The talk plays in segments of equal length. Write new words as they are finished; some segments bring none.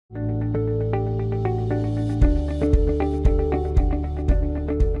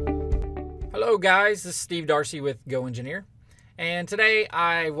guys, this is Steve Darcey with GoEngineer, and today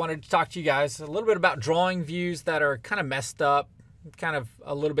I wanted to talk to you guys a little bit about drawing views that are kind of messed up, kind of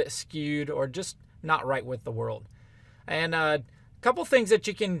a little bit skewed, or just not right with the world. And a couple things that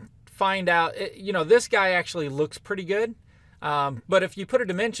you can find out. This guy actually looks pretty good, but if you put a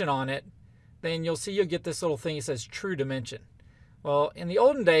dimension on it, then you'll get this little thing that says true dimension. Well, in the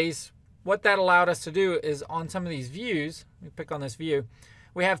olden days, what that allowed us to do is on some of these views, let me pick on this view,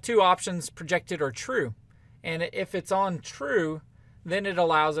 we have two options, projected or true. And if it's on true, then it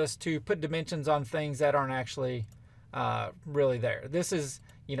allows us to put dimensions on things that aren't actually really there. This is,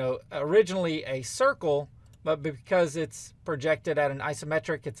 originally a circle, but because it's projected at an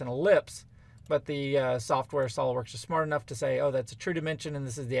isometric, it's an ellipse. But the software SOLIDWORKS is smart enough to say, oh, that's a true dimension, and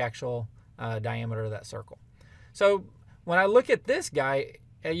this is the actual diameter of that circle. So when I look at this guy,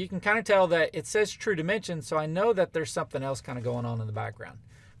 you can kind of tell that it says true dimension, so I know that there's something else kind of going on in the background.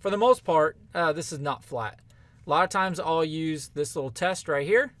 For the most part, this is not flat. A lot of times I'll use this little test right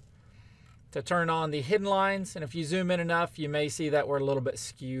here to turn on the hidden lines, and if you zoom in enough, you may see that we're a little bit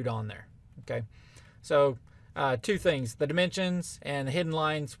skewed on there. Okay, so two things: the dimensions and the hidden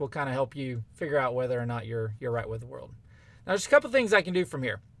lines will kind of help you figure out whether or not you're right with the world. Now, there's a couple things I can do from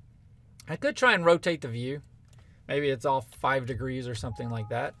here. I could try and rotate the view. Maybe it's off 5 degrees or something like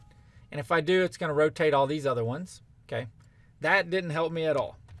that. And if I do, it's going to rotate all these other ones. Okay, that didn't help me at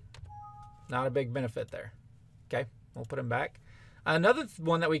all. Not a big benefit there. Okay, we'll put them back. Another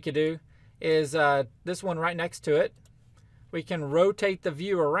one that we could do is this one right next to it. We can rotate the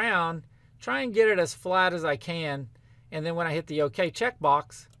view around, try and get it as flat as I can, and then when I hit the OK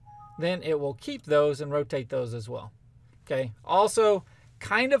checkbox, then it will keep those and rotate those as well. Okay, also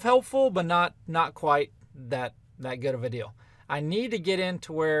kind of helpful, but not quite that good of a deal. I need to get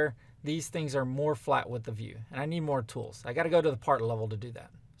into where these things are more flat with the view, and I need more tools. I got to go to the part level to do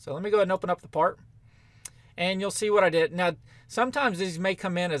that. So let me go ahead and open up the part, and you'll see what I did. Now, sometimes these may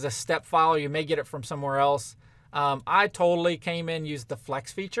come in as a step file. You may get it from somewhere else. I totally came in, used the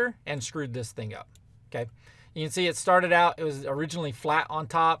flex feature, and screwed this thing up. Okay, you can see it started out, it was originally flat on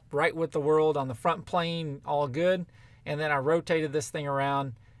top, right with the world on the front plane, all good. And then I rotated this thing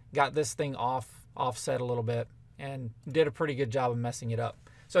around, got this thing offset a little bit, and did a pretty good job of messing it up.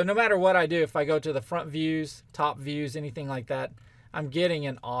 So no matter what I do, if I go to the front views, top views, anything like that, I'm getting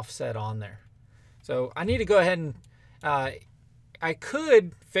an offset on there. So I need to go ahead and, I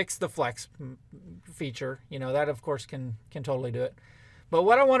could fix the flex feature. That of course can totally do it. But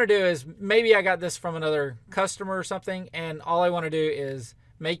what I want to do is, maybe I got this from another customer or something, and all I want to do is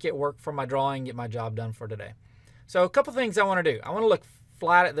make it work for my drawing, get my job done for today. So a couple things I want to do. I want to look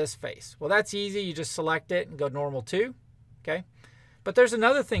flat at this face. Well, that's easy. You just select it and go normal 2. Okay. But there's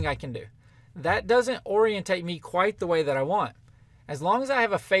another thing I can do. That doesn't orientate me quite the way that I want. As long as I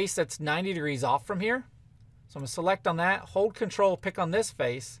have a face that's 90 degrees off from here, so I'm going to select on that, hold control, pick on this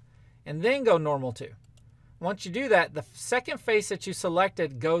face, and then go normal 2. Once you do that, the second face that you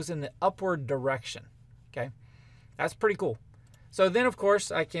selected goes in the upward direction. Okay. That's pretty cool. So then, of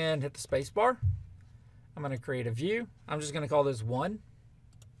course, I can hit the space bar. I'm going to create a view. I'm just going to call this 1.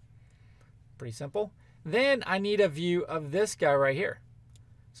 Pretty simple. Then I need a view of this guy right here.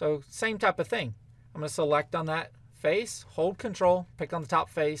 So same type of thing. I'm going to select on that face, hold control, pick on the top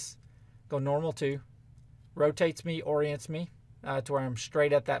face, go normal 2. Rotates me, orients me to where I'm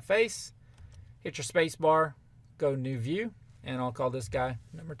straight at that face. Hit your space bar, go new view, and I'll call this guy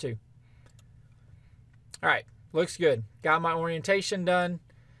number 2. All right, looks good. Got my orientation done.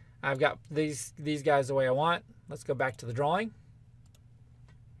 I've got these guys the way I want. Let's go back to the drawing.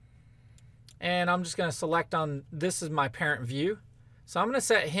 And I'm just going to select on, this is my parent view. So I'm going to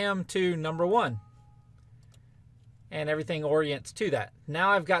set him to number 1. And everything orients to that.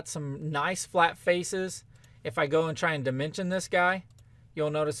 Now I've got some nice flat faces. If I go and try and dimension this guy, you'll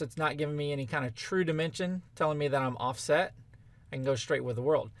notice it's not giving me any kind of true dimension, telling me that I'm offset. I can go straight with the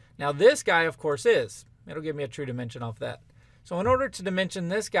world. Now this guy, of course, is. It'll give me a true dimension off that. So in order to dimension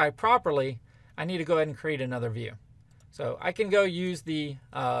this guy properly, I need to go ahead and create another view. So I can go use the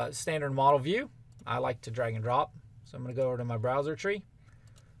standard model view. I like to drag and drop. So I'm going to go over to my browser tree.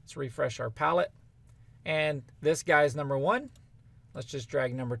 Let's refresh our palette. And this guy is number 1. Let's just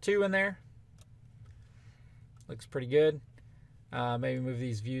drag number 2 in there. Looks pretty good. Maybe move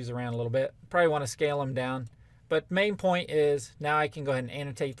these views around a little bit. Probably want to scale them down. But main point is, now I can go ahead and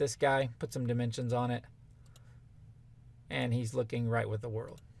annotate this guy, put some dimensions on it. And he's looking right with the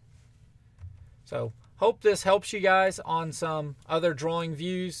world. So hope this helps you guys on some other drawing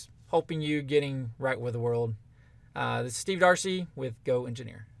views, hoping you getting right with the world. This is Steve Darcey with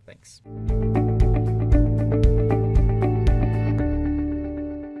GoEngineer. Thanks.